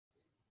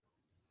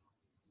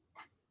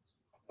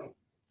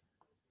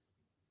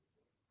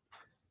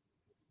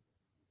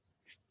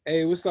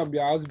Hey, what's up,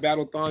 y'all? It's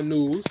Battlethon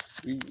News.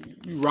 We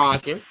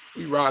rocking.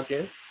 We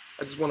rocking.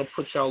 I just want to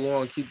put y'all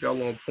on, keep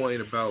y'all on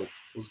point about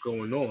what's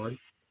going on.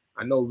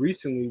 I know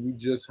recently we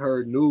just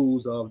heard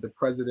news of the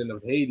president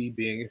of Haiti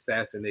being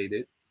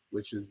assassinated,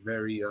 which is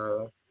very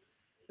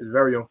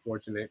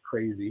unfortunate,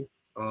 crazy.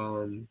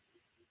 Um,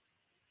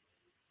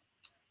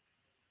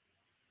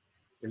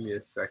 Give me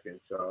a second,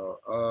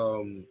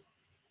 y'all.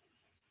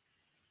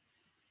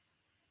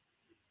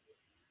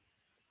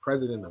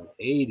 President of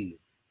Haiti.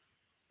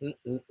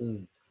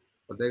 Mm-mm-mm.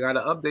 But they got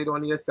an update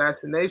on the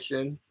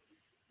assassination.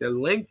 They're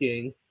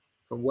linking,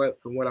 from what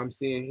I'm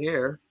seeing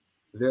here,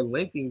 they're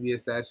linking the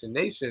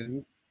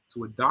assassination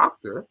to a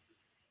doctor.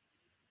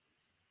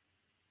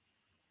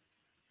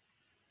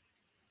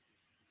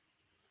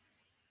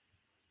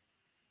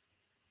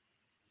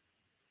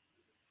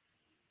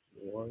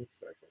 One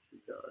second, you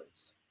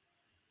guys.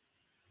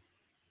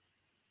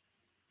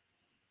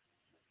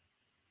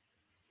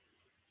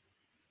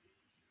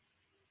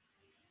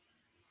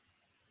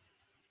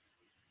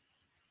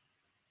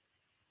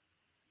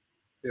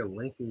 They're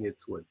linking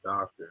it to a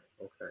doctor.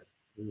 Okay,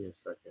 give me a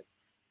second.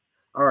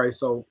 All right,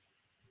 so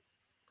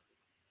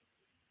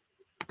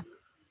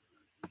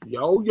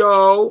yo,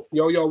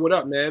 what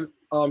up, man?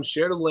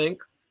 Share the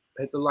link,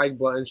 hit the like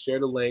button, share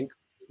the link.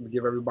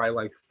 Give everybody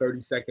like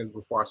 30 seconds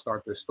before I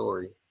start this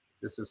story.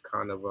 This is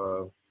kind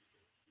of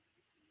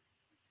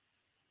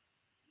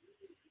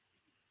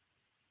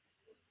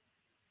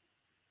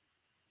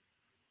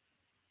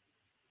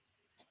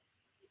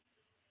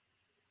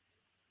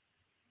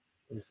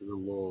this is a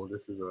little,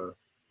 this is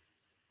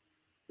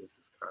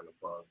kind of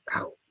bugged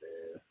out,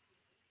 man.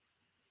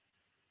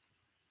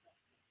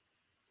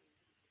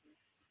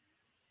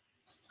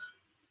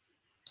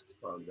 It's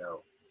bugged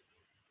out.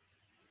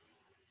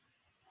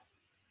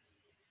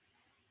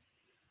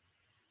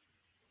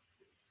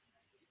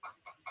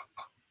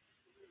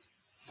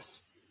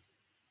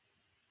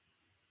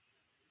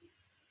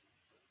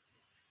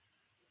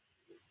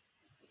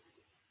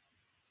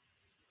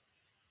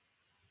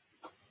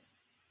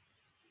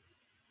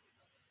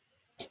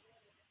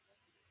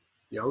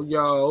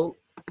 Yo,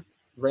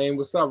 Rain,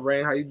 what's up,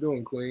 Rain? How you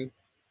doing, Queen?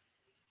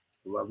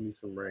 Love me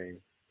some Rain.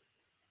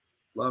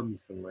 Love me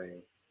some Rain.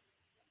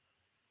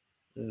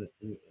 Mm,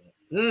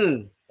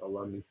 mm, I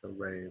love me some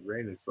Rain.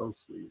 Rain is so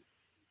sweet.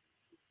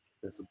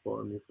 Been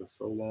supporting me for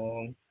so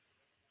long.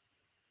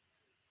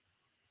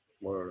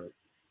 Word.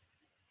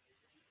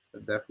 I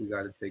definitely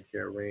got to take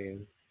care of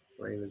Rain.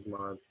 Rain is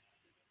my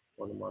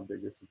one of my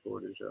biggest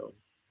supporters, yo.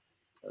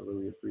 I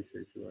really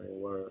appreciate you, Rain.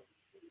 Word.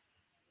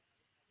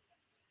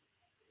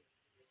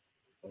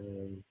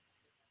 Um,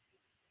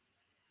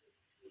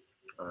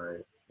 all right,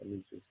 let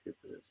me just get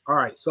to this. All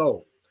right,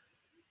 so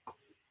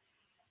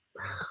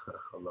I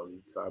love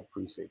you. So I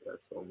appreciate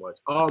that so much.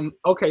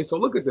 Okay, so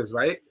look at this,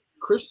 right?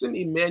 Christian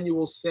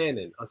Emmanuel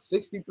Sanon, a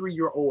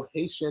 63-year-old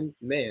Haitian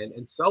man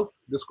and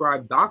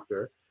self-described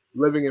doctor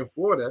living in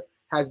Florida,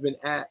 has been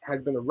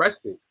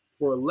arrested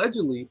for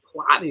allegedly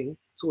plotting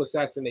to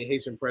assassinate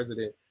Haitian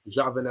President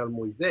Jovenel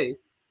Moïse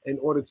in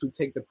order to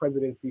take the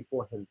presidency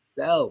for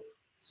himself.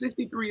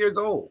 63 years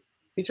old.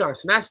 He's trying to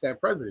snatch that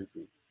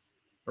presidency.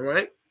 All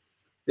right.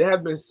 There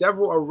have been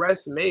several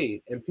arrests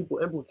made and people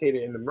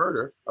implicated in the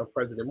murder of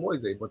President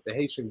Moïse, but the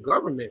Haitian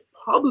government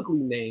publicly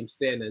named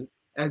Sanon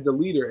as the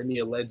leader in the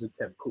alleged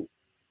attempt coup.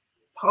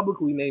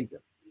 Publicly named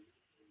him.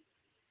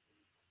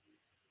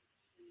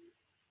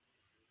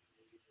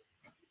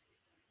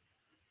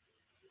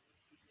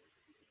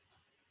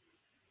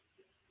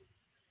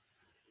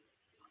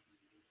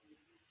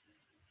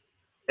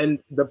 And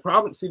the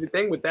problem, see, the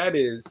thing with that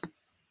is,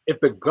 if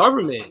the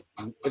government,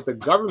 if the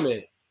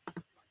government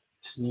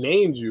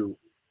named you,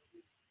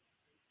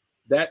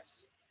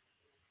 that's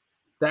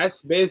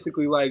that's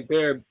basically like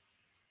they're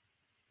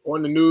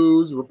on the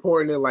news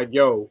reporting it like,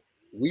 yo,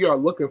 we are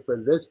looking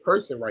for this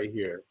person right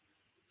here.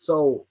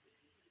 So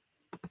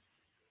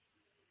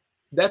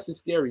that's the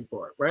scary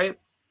part, right?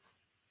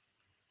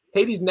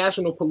 Haiti's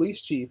national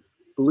police chief,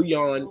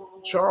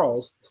 Léon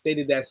Charles,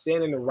 stated that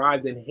Sanon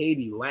arrived in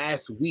Haiti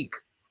last week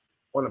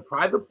on a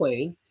private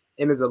plane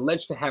and is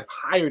alleged to have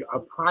hired a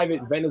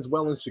private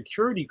Venezuelan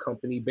security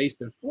company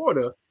based in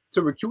Florida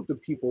to recruit the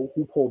people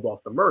who pulled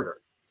off the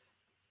murder.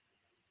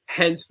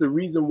 Hence the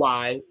reason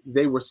why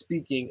they were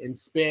speaking in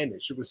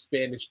Spanish. It was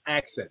Spanish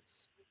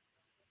accents.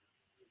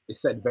 It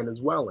said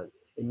Venezuelan.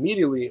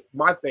 Immediately,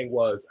 my thing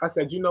was, I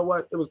said, you know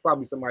what? It was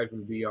probably somebody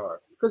from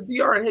DR because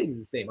DR and Haiti is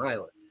the same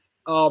island.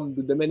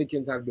 The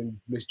Dominicans have been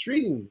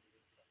mistreating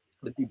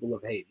the people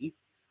of Haiti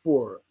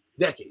for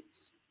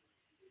decades,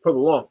 for the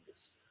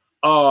longest.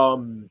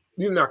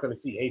 You're not going to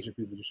see Haitian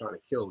people just trying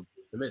to kill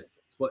Dominicans,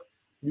 but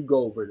you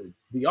go over to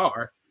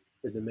DR,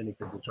 the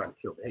Dominicans will try to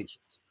kill the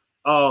Haitians,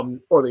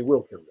 or they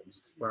will kill them,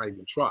 not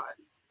even try.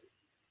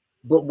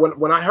 But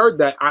when I heard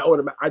that,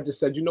 I just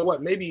said, you know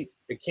what? Maybe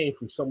it came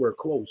from somewhere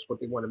close, but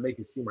they want to make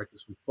it seem like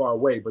it's from far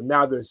away. But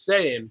now they're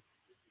saying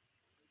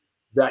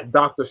that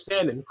Dr.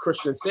 Sanon,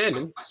 Christian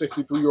Sanon,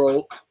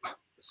 63-year-old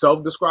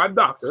self-described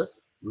doctor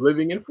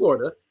living in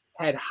Florida,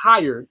 had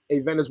hired a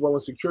Venezuelan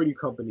security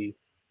company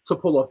to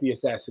pull off the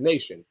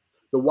assassination.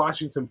 The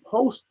Washington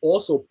Post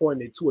also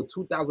pointed to a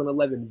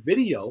 2011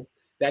 video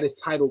that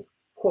is titled,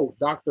 quote,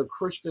 Dr.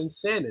 Christian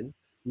Sanon,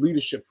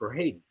 Leadership for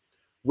Haiti,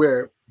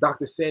 where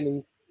Dr.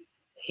 Sanon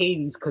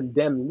Haiti's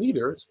condemned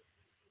leaders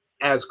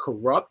as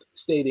corrupt,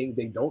 stating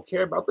they don't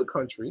care about the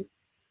country,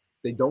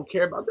 they don't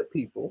care about the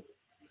people.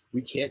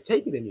 We can't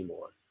take it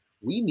anymore.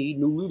 We need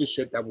new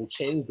leadership that will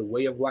change the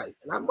way of life.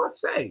 And I must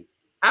say,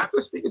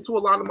 after speaking to a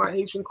lot of my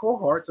Haitian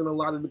cohorts and a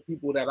lot of the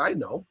people that I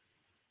know,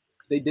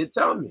 they did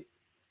tell me,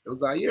 it was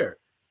Zaire,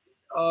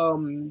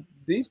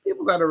 these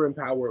people that are in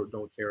power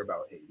don't care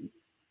about Haiti.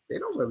 They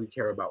don't really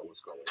care about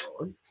what's going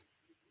on.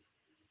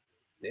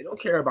 They don't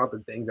care about the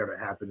things that are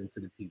happening to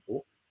the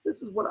people.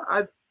 This is what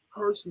I've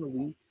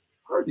personally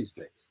heard these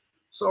things.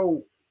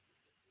 So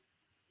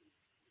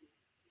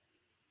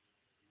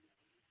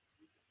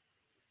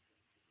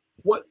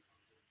what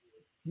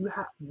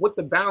what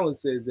the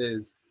balance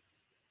is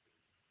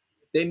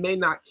they may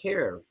not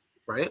care,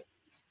 right?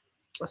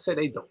 Let's say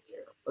they don't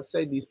care. Let's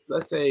say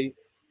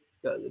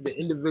the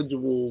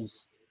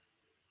individuals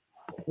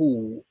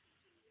who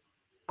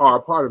are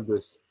a part of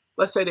this,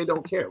 let's say they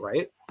don't care,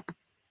 right?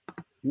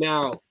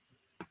 Now,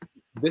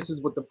 this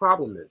is what the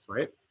problem is,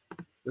 right?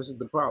 This is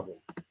the problem.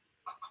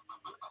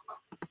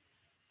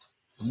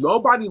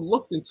 Nobody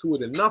looked into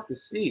it enough to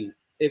see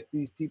if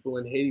these people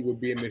in Haiti were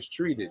being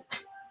mistreated.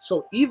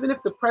 So even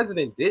if the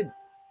president did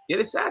get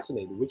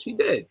assassinated, which he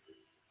did,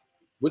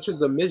 which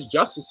is a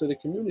misjustice to the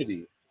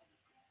community,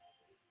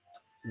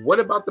 what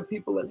about the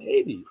people in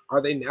Haiti?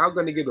 Are they now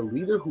going to get a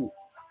leader who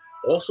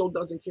also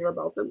doesn't care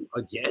about them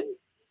again?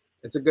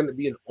 Is it going to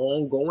be an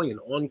ongoing and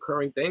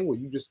oncurring thing where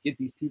you just get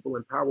these people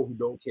in power who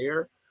don't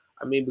care?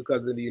 I mean,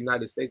 because in the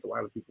United States, a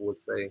lot of people would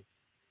say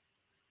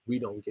we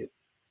don't get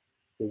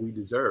what we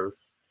deserve.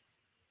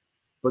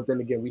 But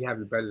then again, we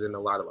have it better than a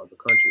lot of other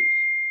countries.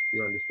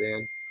 You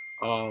understand?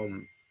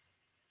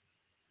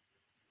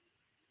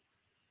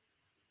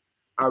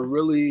 I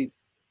really,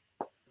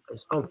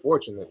 it's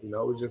unfortunate, you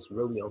know, it was just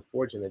really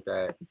unfortunate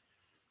that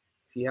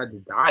he had to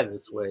die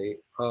this way.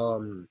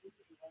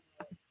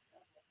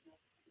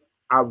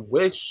 I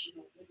wish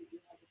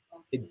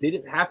it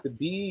didn't have to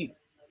be,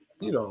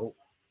 you know,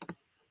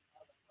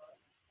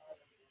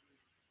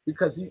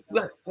 because you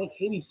got to think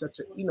Haiti's such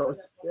a, you know,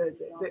 it's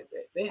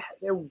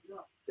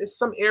there's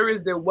some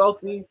areas they're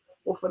wealthy,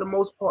 but for the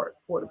most part,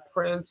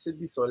 Port-au-Prince,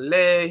 Cité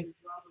Soleil, you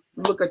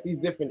look at these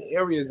different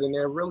areas and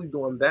they're really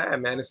doing bad,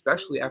 man,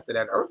 especially after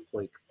that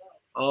earthquake.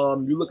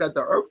 You look at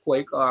the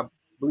earthquake, I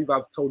believe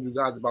I've told you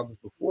guys about this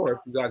before. If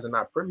you guys are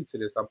not privy to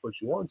this, I'll put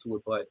you onto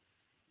it. But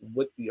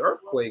with the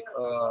earthquake,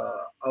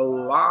 a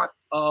lot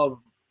of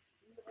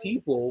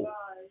people,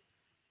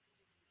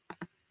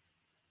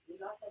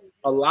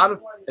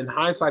 in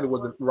hindsight, it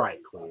wasn't right,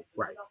 Queen,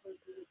 right,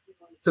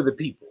 to the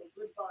people.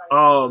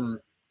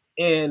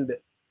 And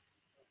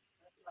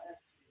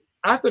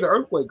after the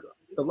earthquake,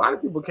 a lot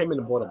of people came in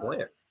and bought up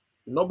land.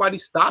 Nobody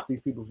stopped these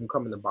people from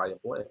coming to buy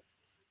up land.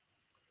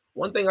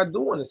 One thing I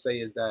do want to say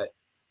is that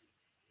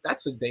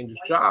that's a dangerous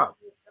job.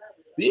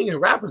 Being a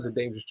rapper is a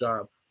dangerous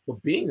job,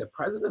 but being the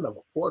president of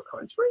a poor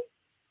country,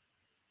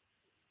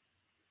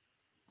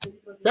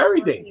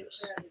 very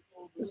dangerous.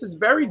 This is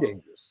very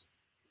dangerous.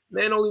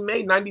 Man only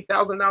made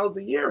 $90,000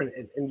 a year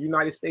in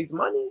United States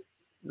money.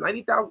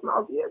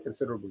 $90,000 a year,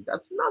 considerably.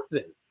 That's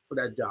nothing for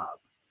that job.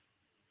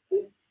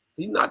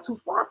 He's not too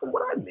far from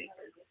what I make.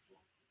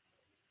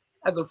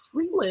 As a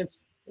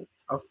freelancing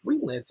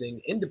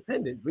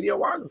independent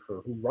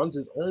videographer who runs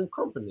his own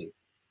company,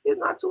 he's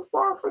not too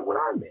far from what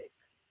I make.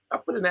 I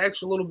put in an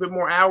extra little bit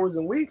more hours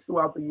and weeks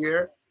throughout the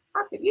year.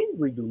 I could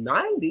easily do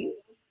 90.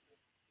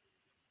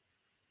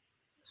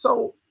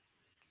 So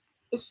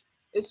it's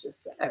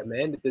just sad,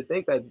 man, to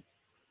think that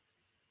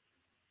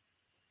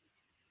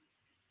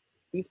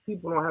these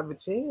people don't have a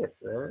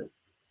chance, man.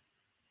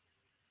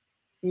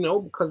 You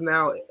know, because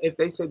now if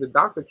they say the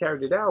doctor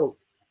carried it out,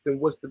 then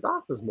what's the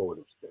doctor's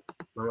motives then?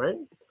 All right.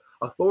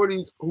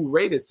 Authorities who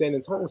raided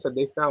Sanon's home said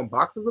they found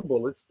boxes of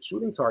bullets,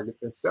 shooting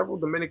targets, and several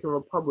Dominican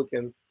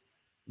Republican.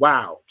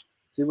 Wow.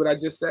 See what I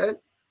just said?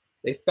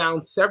 They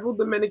found several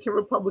Dominican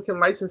Republican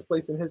license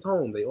plates in his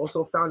home. They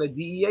also found a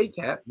DEA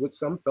cap, which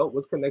some felt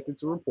was connected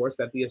to reports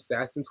that the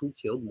assassins who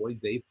killed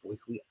Moïse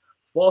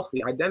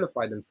falsely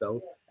identified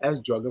themselves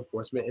as Drug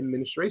Enforcement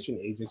Administration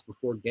agents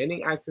before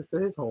gaining access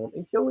to his home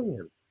and killing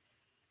him.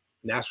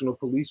 National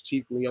Police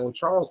Chief Léon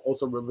Charles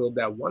also revealed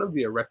that one of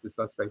the arrested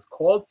suspects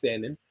called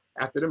Sanon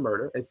after the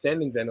murder, and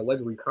Sanon then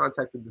allegedly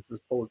contacted the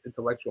supposed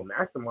intellectual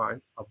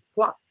masterminds of the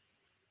plot.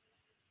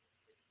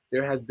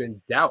 There has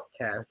been doubt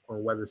cast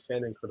on whether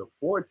Sanon could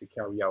afford to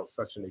carry out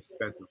such an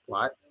expensive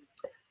plot,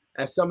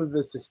 as some of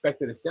the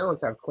suspected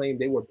assailants have claimed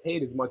they were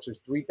paid as much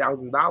as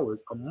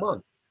 $3,000 a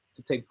month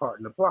to take part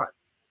in the plot.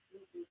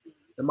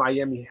 The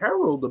Miami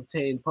Herald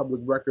obtained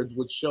public records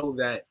which show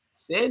that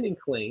Sanon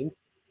claimed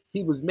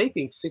he was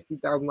making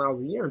 $60,000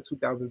 a year in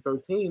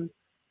 2013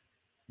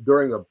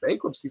 during a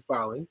bankruptcy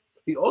filing.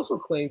 He also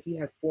claimed he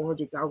had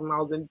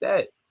 $400,000 in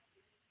debt.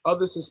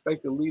 Other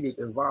suspected leaders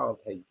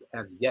involved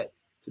have yet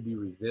to be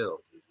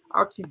revealed.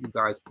 I'll keep you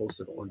guys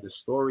posted on this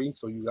story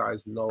so you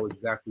guys know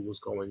exactly what's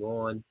going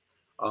on.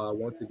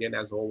 Once again,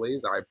 as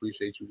always, I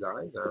appreciate you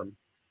guys.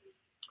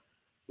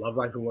 Love,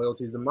 life, and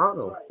loyalty is the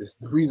motto. It's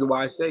the reason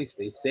why I say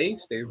stay safe,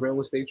 stay real,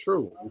 and stay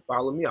true. You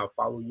follow me, I'll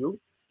follow you.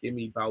 Give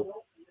me about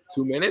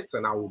 2 minutes,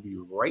 and I will be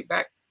right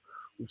back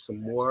with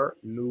some more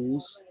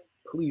news.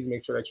 Please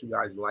make sure that you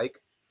guys like,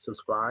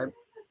 subscribe,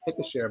 hit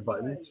the share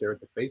button, share it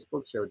to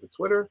Facebook, share it to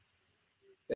Twitter,